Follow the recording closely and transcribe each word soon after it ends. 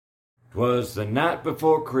'Twas the night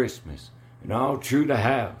before Christmas, and all through the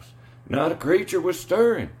house not a creature was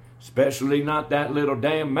stirring, especially not that little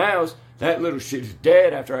damn mouse. That little shit is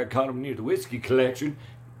dead after I caught him near the whiskey collection.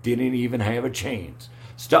 Didn't even have a chance.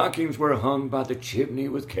 Stockings were hung by the chimney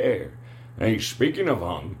with care. Hey, speaking of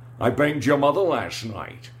hung, I banged your mother last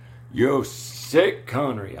night. You sick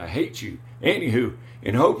Connery, I hate you. Anywho,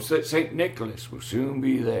 in hopes that St. Nicholas will soon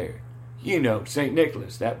be there. You know, St.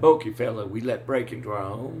 Nicholas, that bulky fellow we let break into our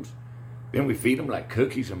homes. Then we feed him like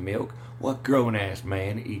cookies and milk. What grown-ass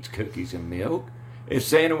man eats cookies and milk? If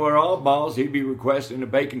Santa were all balls, he'd be requesting a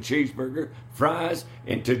bacon cheeseburger, fries,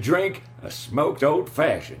 and to drink a smoked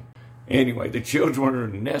old-fashioned. Anyway, the children were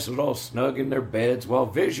nestled all snug in their beds while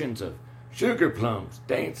visions of sugar plums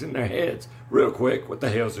dance in their heads. Real quick, what the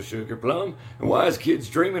hell's a sugar plum? And why is kids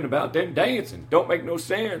dreaming about them dancing? Don't make no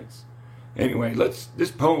sense. Anyway,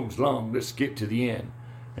 this poem's long. Let's skip to the end.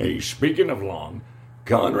 Hey, speaking of long,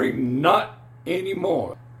 Connery, not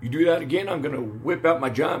anymore. You do that again, I'm going to whip out my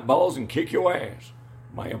giant balls and kick your ass.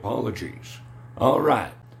 My apologies. All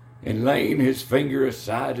right. And laying his finger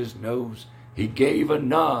aside his nose, he gave a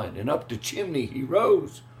nod, and up the chimney he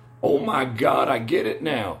rose. Oh my God, I get it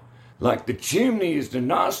now. Like the chimney is the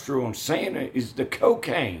nostril and Santa is the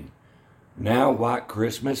cocaine. Now White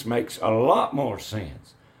Christmas makes a lot more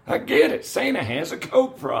sense. I get it, Santa has a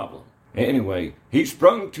coke problem. Anyway, he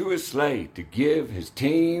sprung to his sleigh to give his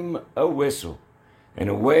team a whistle, and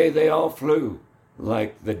away they all flew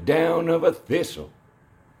like the down of a thistle.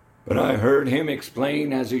 But I heard him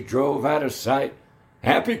explain as he drove out of sight,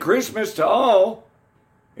 Happy Christmas to all,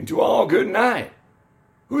 and to all good night.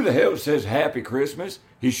 Who the hell says Happy Christmas?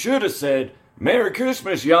 He should have said, Merry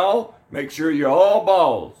Christmas, y'all. Make sure you're all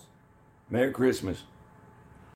balls. Merry Christmas.